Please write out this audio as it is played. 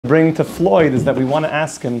bring to Floyd is that we want to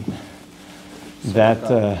ask him that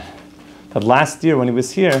that last year when he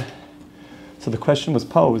was here, so the question was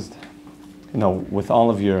posed, with all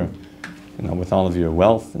of your, with all of your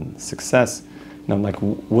wealth and success, like,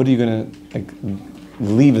 what are you going to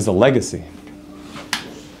leave as a legacy?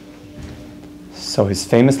 So his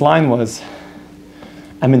famous line was,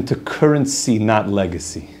 "I'm into currency, not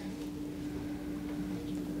legacy."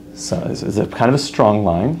 So it's a kind of a strong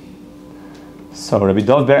line. So Rabbi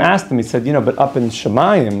Dov Ber asked him, he said, but up in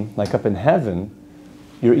Shemayim, like up in heaven,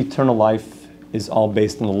 your eternal life is all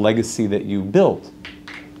based on the legacy that you built.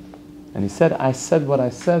 And he said, I said what I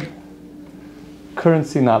said,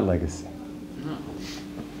 currency, not legacy.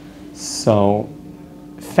 So,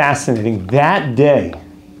 fascinating. That day,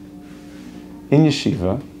 in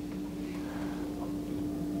Yeshiva,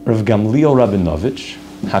 Rav Gamliel Rabinovich,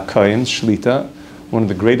 HaKohen, Shlita, one of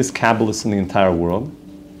the greatest Kabbalists in the entire world,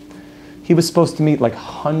 he was supposed to meet like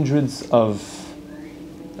hundreds of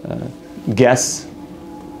guests,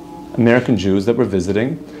 American Jews that were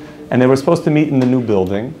visiting, and they were supposed to meet in the new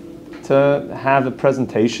building to have a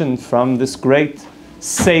presentation from this great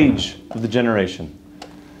sage of the generation.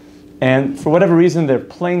 And for whatever reason, their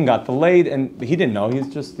plane got delayed, and he didn't know. He's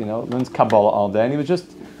just, learns Kabbalah all day, and he was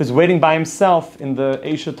waiting by himself in the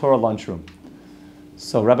Esha Torah lunchroom.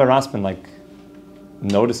 So Rabbi Rossman,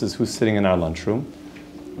 notices who's sitting in our lunchroom.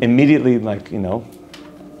 Immediately,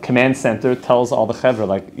 command center tells all the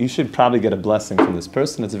chevra, you should probably get a blessing from this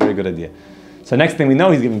person. It's a very good idea. So next thing we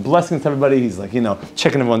know, he's giving blessings to everybody. He's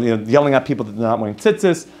checking everyone, yelling at people that are not wearing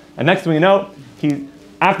tzitzis. And next thing we know,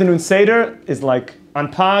 afternoon seder is on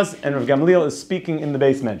pause, and Rav Gamliel is speaking in the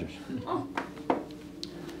base medrash.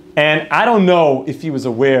 And I don't know if he was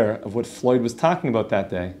aware of what Floyd was talking about that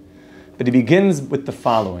day, but he begins with the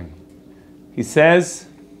following. He says,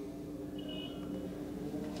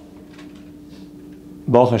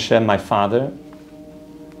 Baruch Hashem, my father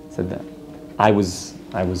said that I was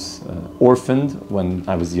orphaned when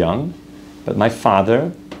I was young, but my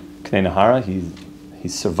father, Knei Nahara, he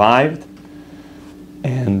survived,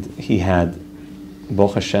 and he had,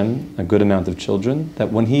 Baruch Hashem, a good amount of children,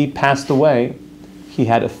 that when he passed away, he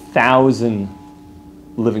had 1,000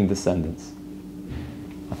 living descendants.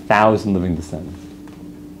 1,000 living descendants.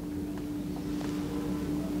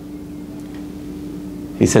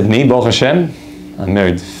 He said, me, Baruch Hashem, I'm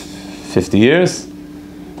married 50 years.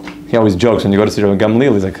 He always jokes when you go to see Rav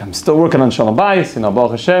Gamliel, he's like, I'm still working on Shalom Bayis,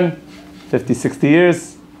 Baruch Hashem, 50, 60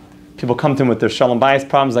 years. People come to him with their Shalom Bayis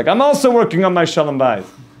problems, I'm also working on my Shalom Bayis.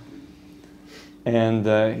 And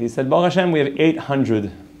he said, Baruch Hashem, we have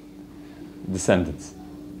 800 descendants.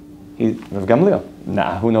 Rav Gamliel,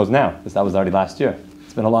 who knows now? Because that was already last year.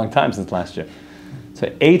 It's been a long time since last year. So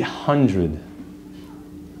 800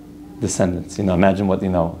 descendants. Imagine what,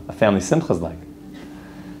 a family simcha is like.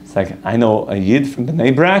 It's I know a Yid from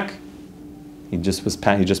Bnei Brak. He just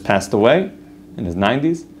passed away in his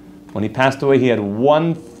 90s. When he passed away, he had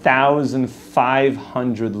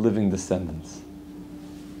 1,500 living descendants.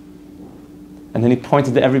 And then he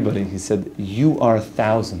pointed to everybody. He said, you are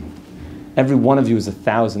 1,000. Every one of you is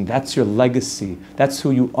 1,000. That's your legacy. That's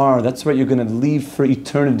who you are. That's what you're going to leave for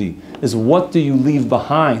eternity. Is what do you leave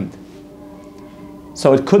behind?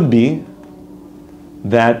 So it could be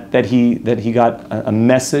that he got a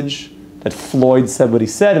message that Floyd said what he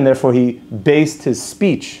said, and therefore he based his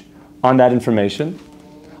speech on that information.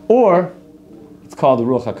 Or it's called the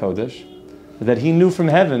Ruach HaKodesh, that he knew from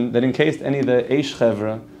heaven that in case any of the Eish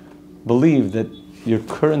Chevra believed that your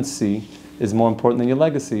currency is more important than your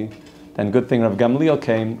legacy, then good thing Rav Gamliel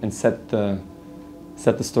came and set the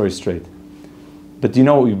story straight. But do you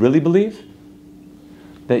know what we really believe?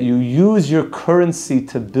 That you use your currency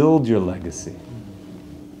to build your legacy.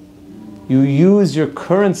 You use your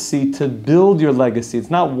currency to build your legacy. It's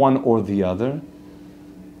not one or the other.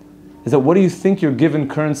 Is that what do you think you're given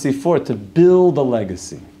currency for? To build a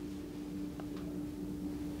legacy.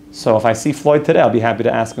 So if I see Floyd today, I'll be happy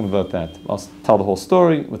to ask him about that. I'll tell the whole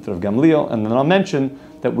story with Rav Gamliel, and then I'll mention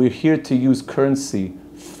that we're here to use currency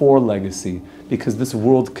for legacy because this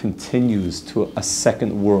world continues to a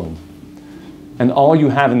second world. And all you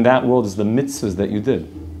have in that world is the mitzvahs that you did.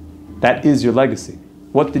 That is your legacy.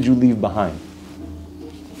 What did you leave behind?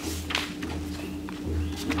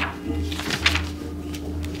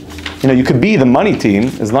 You could be the money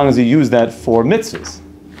team as long as you use that for mitzvahs.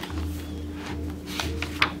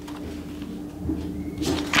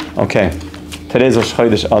 Okay, today's Rosh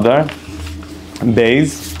Chodesh Adar,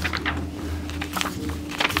 Beis.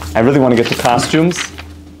 I really want to get the costumes.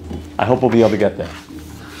 I hope we'll be able to get there.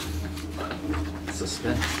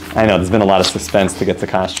 Suspense. I know, there's been a lot of suspense to get the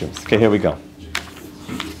costumes. Okay, here we go.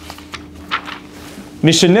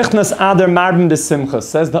 Mishenichnas Adar Marbim de Simcha,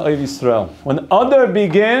 says the Oiv Yisrael. When Adar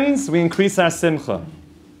begins, we increase our Simcha.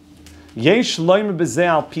 Yesh loimer bezeh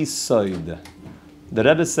al pi soid. The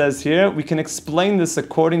Rebbe says here, we can explain this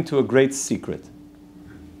according to a great secret.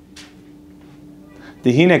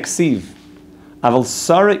 Dehin eksiv, aval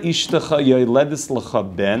Sara ishtecha yoyledis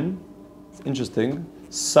lecha ben. It's interesting.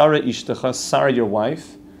 Sara ishtecha, Sara your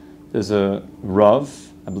wife. There's a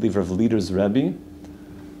Rav, I believe Rav Leader's Rebbe,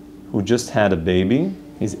 who just had a baby.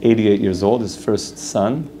 He's 88 years old, his first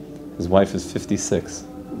son. His wife is 56.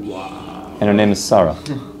 Wow. And her name is Sarah.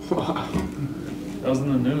 Wow. That was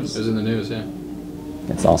in the news. It was in the news, yeah.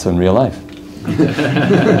 It's also in real life.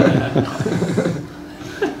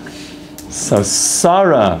 So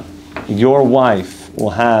Sarah, your wife,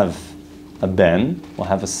 will have a ben, will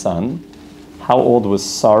have a son. How old was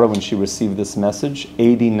Sarah when she received this message?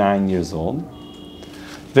 89 years old.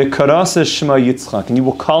 V'karasa Shema Yitzchak, and you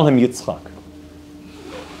will call him Yitzchak.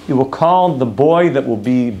 You will call the boy that will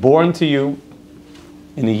be born to you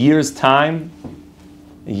in a year's time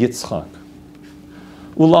Yitzchak.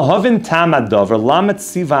 Ulahavin tamadavar lamet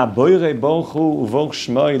siva boire bochu uvok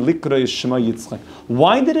shmoi likro Shema Yitzchak.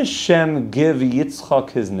 Why did Hashem give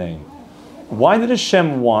Yitzchak his name? Why did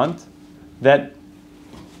Hashem want that?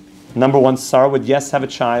 Number one, Sarah would have a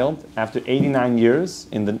child after 89 years.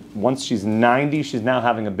 Once she's 90, she's now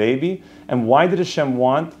having a baby. And why did Hashem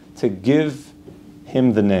want to give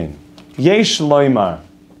him the name? Yesh loimar.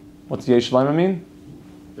 What's Yesh loimar mean?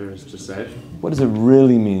 There is to say. What does it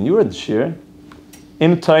really mean? You read the shir.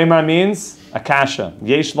 Im toimar means a kasha.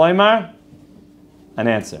 Yesh loimar, an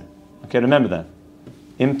answer. Okay, remember that.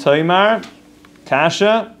 Im toimar,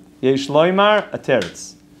 kasha. Yesh loimar, a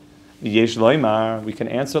teretz. Yesh loimar, we can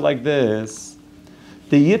answer like this.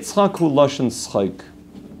 The Yitzchak hu lashon schok,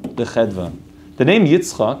 the chedva. The name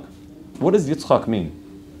Yitzchak, what does Yitzchak mean?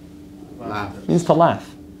 Laugh. It means to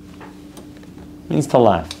laugh. It means to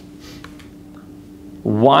laugh.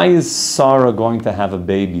 Why is Sarah going to have a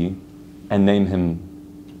baby and name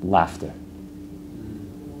him Laughter?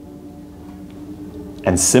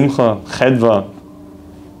 And Simcha, Chedva.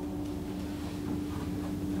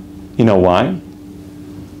 You know why?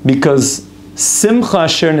 Because Simcha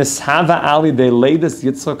asher nishava ali de leidas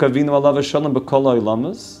Yitzchak Avinu alav shalom b'kol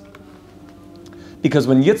ha'olamus. Because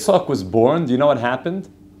when Yitzchak was born, do you know what happened?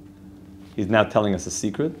 He's now telling us a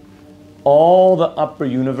secret. All the upper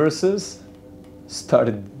universes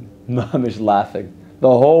started mamish laughing. The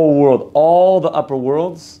whole world, all the upper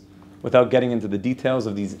worlds, without getting into the details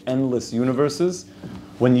of these endless universes.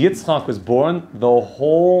 When Yitzchak was born, the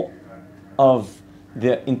whole of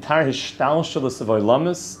the entire Hishtalshalos of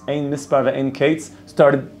Olamus, Ein Mispar ve'Ein Kates,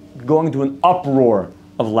 started going to an uproar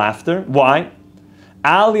of laughter. Why?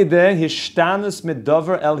 Al yedeh hishtanus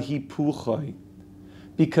medavar el hipuchai.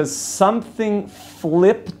 Because something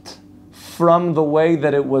flipped from the way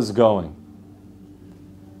that it was going.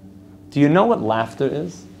 Do you know what laughter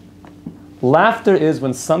is? Laughter is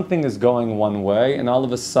when something is going one way and all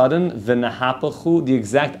of a sudden, v'nahapachu, the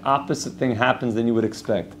exact opposite thing happens than you would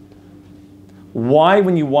expect. Why,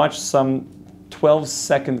 when you watch some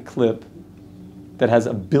 12-second clip that has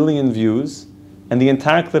 1 billion views, and the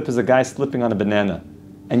entire clip is a guy slipping on a banana,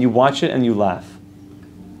 and you watch it and you laugh?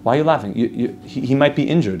 Why are you laughing? He might be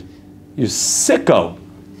injured. You're sicko.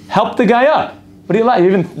 Help the guy up. What are you laughing?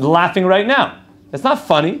 You're even laughing right now. That's not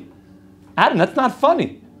funny. Adam, that's not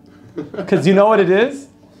funny. Because you know what it is?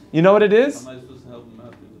 You know what it is? Am I supposed to help him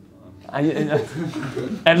out?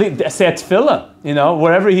 At least say a tefillah,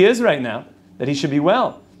 wherever he is right now, that he should be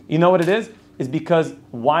well. You know what it is? It's because,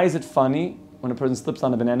 why is it funny when a person slips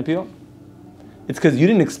on a banana peel? It's because you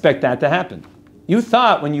didn't expect that to happen. You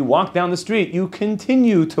thought when you walk down the street, you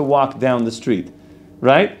continue to walk down the street,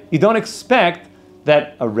 right? You don't expect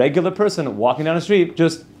that a regular person walking down the street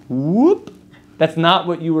just whoop. That's not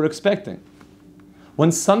what you were expecting.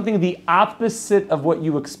 When something the opposite of what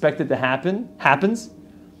you expected to happen happens,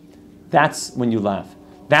 that's when you laugh.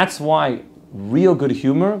 That's why real good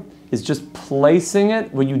humor is just placing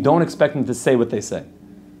it where you don't expect them to say what they say.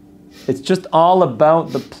 It's just all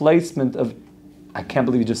about the placement of, I can't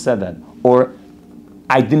believe you just said that, or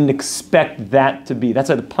I didn't expect that to be. That's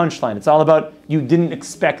like the punchline. It's all about, you didn't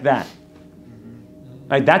expect that.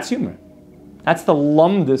 Right? That's humor. That's the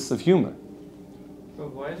lumdus of humor.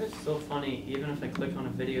 But why is it so funny, even if I click on a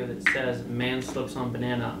video that says, man slips on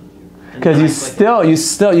banana? Because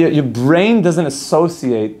your brain doesn't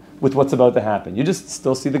associate with what's about to happen. You just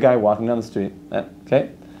still see the guy walking down the street.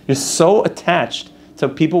 Okay? You're so attached to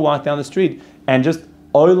people walk down the street and just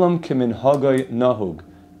oilam kimin hagoy nahug.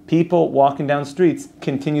 People walking down streets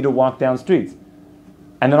continue to walk down streets.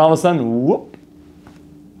 And then all of a sudden, whoop,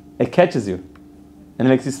 it catches you. And it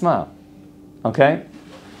makes you smile. Okay?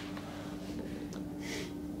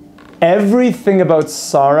 Everything about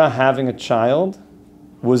Sarah having a child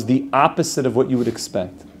was the opposite of what you would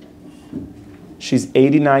expect. She's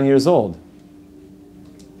 89 years old.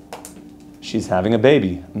 She's having a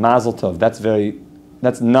baby. Mazel tov.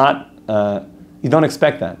 That's not, you don't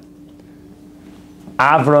expect that.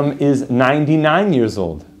 Avram is 99 years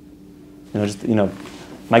old.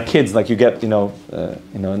 My kids, like you get, in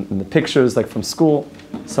the pictures, like from school.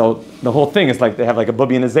 So the whole thing is like they have like a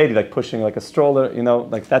bubi and a zaydi, like pushing like a stroller,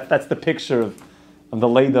 like that's the picture of the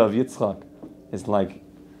Leda of Yitzchak. Is like,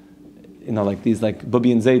 like these like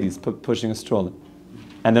bubi and zaydis pushing a stroller.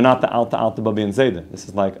 And they're not the alta bubi and zayda. This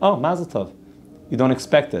is like, oh, mazel tov. You don't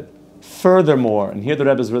expect it. Furthermore, and here the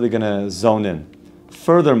Rebbe is really going to zone in.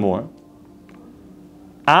 Furthermore,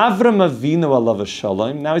 Avram Avinu alav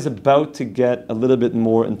shalom. Now he's about to get a little bit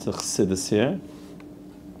more into Chassidus here.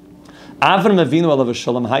 Avram Avinu alav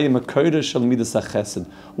shalom hayim makodesh shel midas chesed.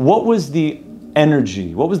 What was the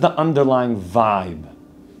energy? What was the underlying vibe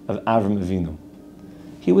of Avram Avinu?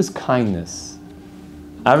 He was kindness.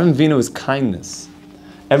 Avram Avinu was kindness.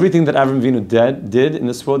 Everything that Avram Avinu did in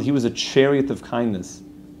this world, he was a chariot of kindness.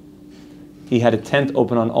 He had a tent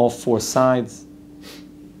open on all four sides.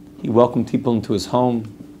 He welcomed people into his home.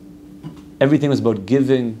 Everything was about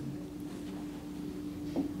giving.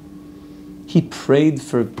 He prayed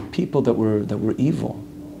for people that were evil.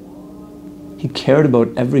 He cared about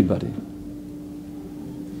everybody.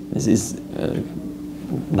 This is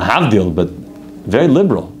Havdil, but very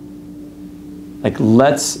liberal. Like,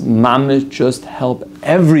 let's mamish just help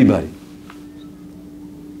everybody.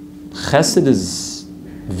 Chesed is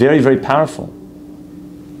very, very powerful.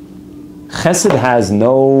 Chesed has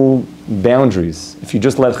no boundaries. If you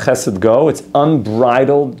just let chesed go, it's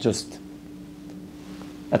unbridled,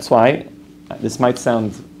 that's why, this might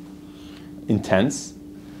sound intense,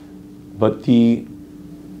 but now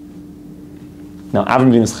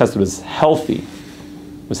Avram Avinu's chesed was healthy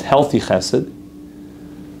chesed.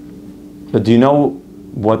 But do you know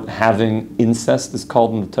what having incest is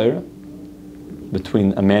called in the Torah?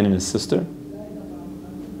 Between a man and his sister?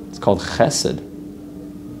 It's called chesed.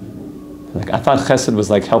 Like, I thought chesed was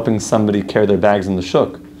like helping somebody carry their bags in the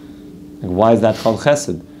shuk. Like, why is that called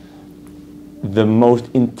chesed? The most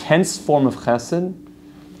intense form of chesed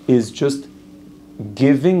is just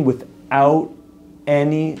giving without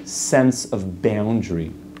any sense of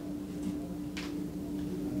boundary.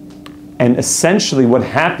 And essentially what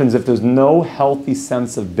happens if there's no healthy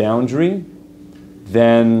sense of boundary,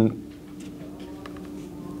 then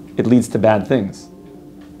it leads to bad things.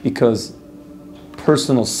 Because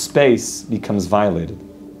personal space becomes violated.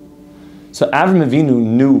 So Avram Avinu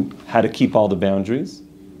knew how to keep all the boundaries.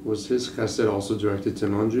 Was his chesed also directed to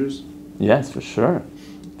non-Jews? Yes, for sure.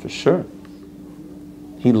 For sure.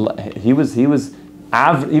 He was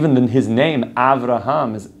even in his name,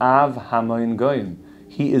 Avraham, is Av Hamoin Goyim.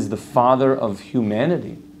 He is the father of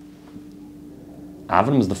humanity.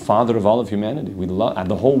 Avram is the father of all of humanity. We love,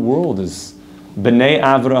 the whole world is B'nai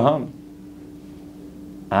Avraham.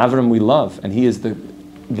 Avram we love, and he is the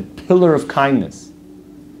pillar of kindness.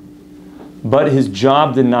 But his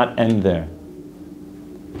job did not end there.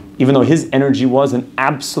 Even though his energy was an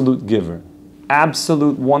absolute giver.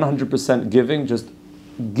 Absolute 100% giving, just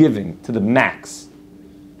giving to the max.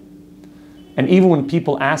 And even when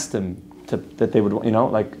people asked him that they would,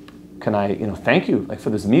 can I, thank you, for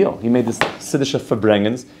this meal. He made this Siddush of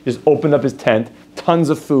Verbrengens. He just opened up his tent, tons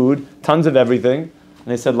of food, tons of everything. And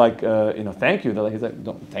they said, thank you. He's like,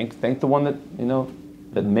 don't, thank the one that,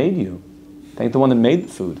 that made you. Thank the one that made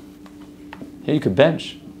the food. Here you could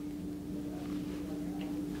bench.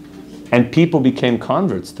 And people became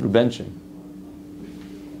converts through benching.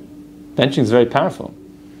 Benching is very powerful.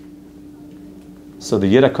 So the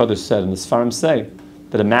Yid HaKadosh said, and the Sfarim say,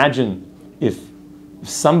 that imagine if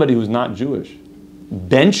somebody who's not Jewish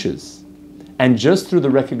benches, and just through the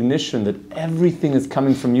recognition that everything is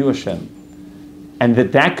coming from you, Hashem, and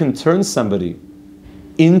that can turn somebody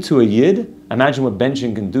into a Yid, imagine what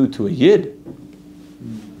benching can do to a Yid.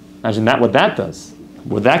 Imagine what that does,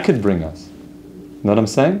 where that could bring us. You know what I'm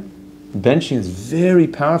saying? Benching is very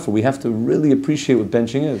powerful. We have to really appreciate what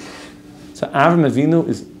benching is. So Avram Avinu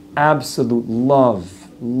is absolute love,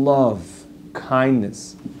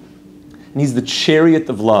 kindness. And he's the chariot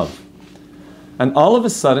of love. And all of a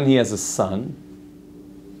sudden he has a son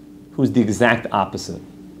who's the exact opposite.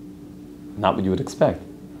 Not what you would expect.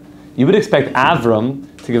 You would expect Avram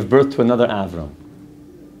to give birth to another Avram.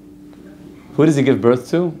 Who does he give birth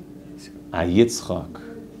to? A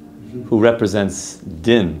Yitzchak, who represents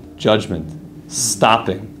din, judgment,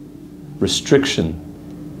 stopping, restriction.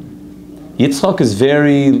 Yitzchak is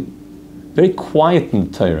very, very quiet in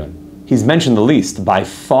the Torah. He's mentioned the least, by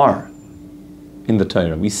far, in the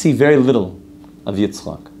Torah. We see very little of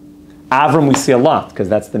Yitzchak. Avram we see a lot, because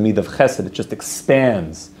that's the midah of chesed. It just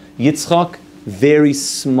expands. Yitzchak, very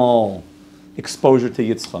small exposure to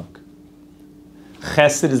Yitzchak.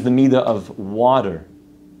 Chesed is the midah of water.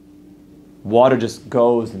 Water just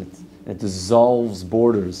goes and it dissolves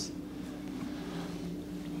borders.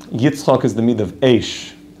 Yitzchak is the midah of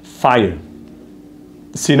Eish, fire.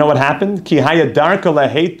 So you know what happened? Ki haya darka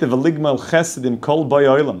laheit v'ligma chesedim kol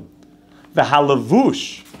boyolam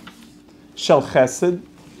v'halavush shel chesed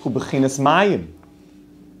hu b'chinas mayim.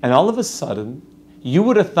 And all of a sudden, you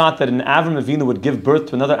would have thought that an Avram Avinu would give birth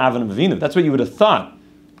to another Avram Avinu. That's what you would have thought,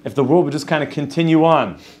 if the world would just kind of continue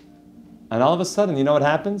on. And all of a sudden, you know what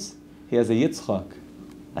happens? He has a Yitzchak.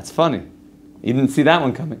 That's funny. You didn't see that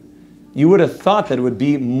one coming. You would have thought that it would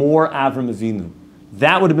be more Avram Avinu.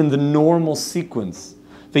 That would have been the normal sequence.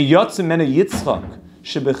 The Yotzim Mena Yitzchak,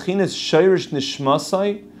 shebechinas shayrish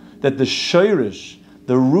nishmasai, that the shayrish,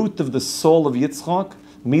 the root of the soul of Yitzchak,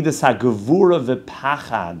 midas hagavura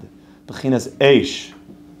v'pachad, bechinas eish,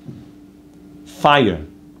 fire.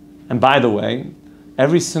 And by the way,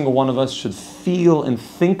 every single one of us should feel and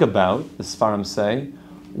think about, the Sfarim say,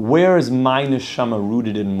 where is my neshama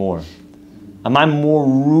rooted in more? Am I more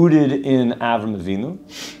rooted in Avram Avinu?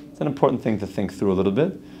 It's an important thing to think through a little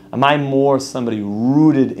bit. Am I more somebody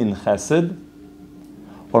rooted in chesed?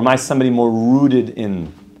 Or am I somebody more rooted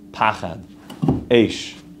in pachad,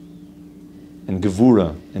 eish, and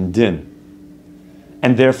gevura, and din?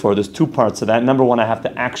 And therefore, there's two parts of that. Number one, I have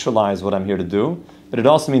to actualize what I'm here to do, but it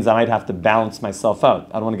also means I might have to balance myself out.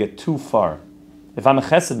 I don't want to get too far. If I'm a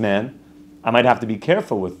chesed man, I might have to be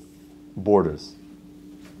careful with borders.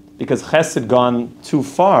 Because chesed gone too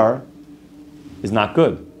far is not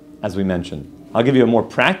good, as we mentioned. I'll give you a more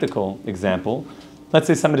practical example. Let's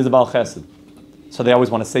say somebody's a Baal Chesed. So they always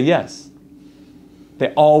want to say yes.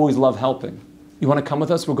 They always love helping. You want to come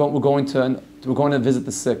with us? We're going to visit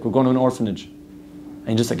the sick. We're going to an orphanage. And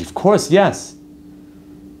you're just like, of course, yes.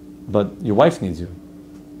 But your wife needs you.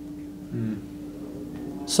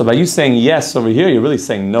 So by you saying yes over here, you're really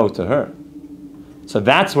saying no to her. So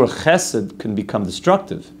that's where chesed can become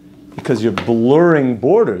destructive, because you're blurring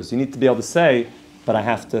borders. You need to be able to say, but I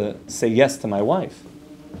have to say yes to my wife.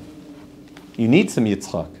 You need some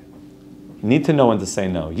Yitzchak. You need to know when to say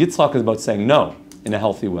no. Yitzchak is about saying no in a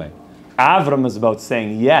healthy way. Avram is about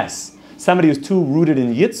saying yes. Somebody who's too rooted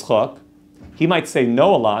in Yitzchak, he might say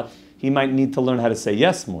no a lot. He might need to learn how to say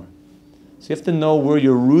yes more. So you have to know where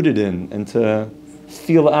you're rooted in and to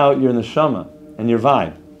feel out your neshama and your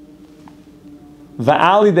vibe.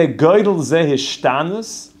 Va'ali de goydel zeh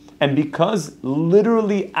hishtanus. And because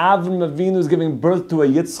literally Avram Avinu is giving birth to a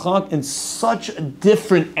Yitzchak in such a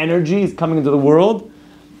different energy, he's coming into the world.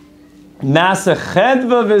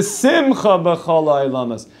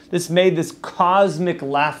 This made this cosmic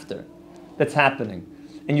laughter that's happening.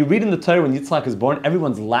 And you read in the Torah when Yitzchak is born,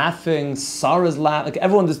 everyone's laughing, Sarah's laughing, like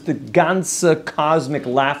everyone, just the ganze cosmic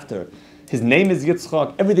laughter. His name is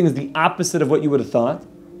Yitzchak, everything is the opposite of what you would have thought.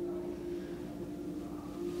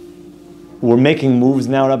 We're making moves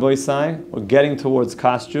now, Rabbi Isai. We're getting towards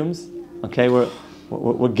costumes. Okay,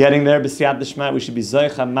 we're getting there. B'siyat d'shmat. We should be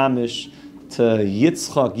zoicha mamish to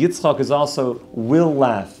Yitzchak. Yitzchak is also will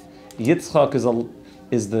laugh. Yitzchak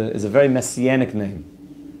is a very messianic name.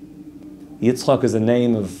 Yitzchak is a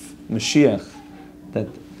name of Mashiach. That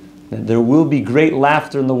there will be great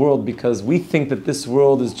laughter in the world, because we think that this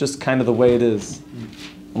world is just kind of the way it is.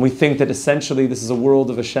 And we think that essentially this is a world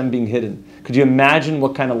of Hashem being hidden. Could you imagine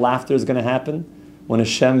what kind of laughter is going to happen when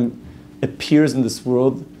Hashem appears in this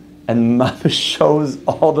world and shows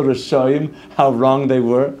all the Rishayim how wrong they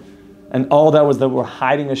were, and all that was that we're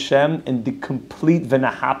hiding Hashem in the complete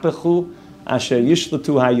v'nahapechu asher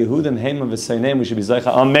yishlatu ha'yehudim heima v'seineim. We should be zeicha.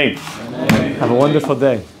 Amen. Have a wonderful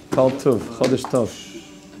day. Kol Tov. Chodesh Tov.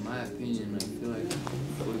 In my opinion, I feel like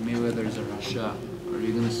Floyd Mayweather's a Rasha. Are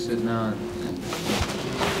you going to sit down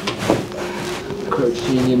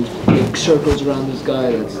seeing him make circles around this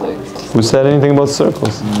guy? That's like... Who said anything about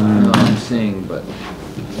circles? No, I'm saying, but...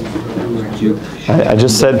 I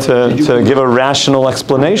just said to give a rational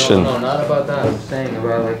explanation. No, not about that. I'm saying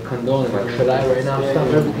about like condoning. Like, should I right now stop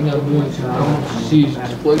everything I'm doing to come to see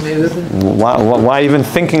Floyd Mayweather? Why even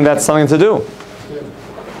thinking that's something to do?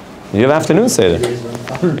 You have afternoon Seder.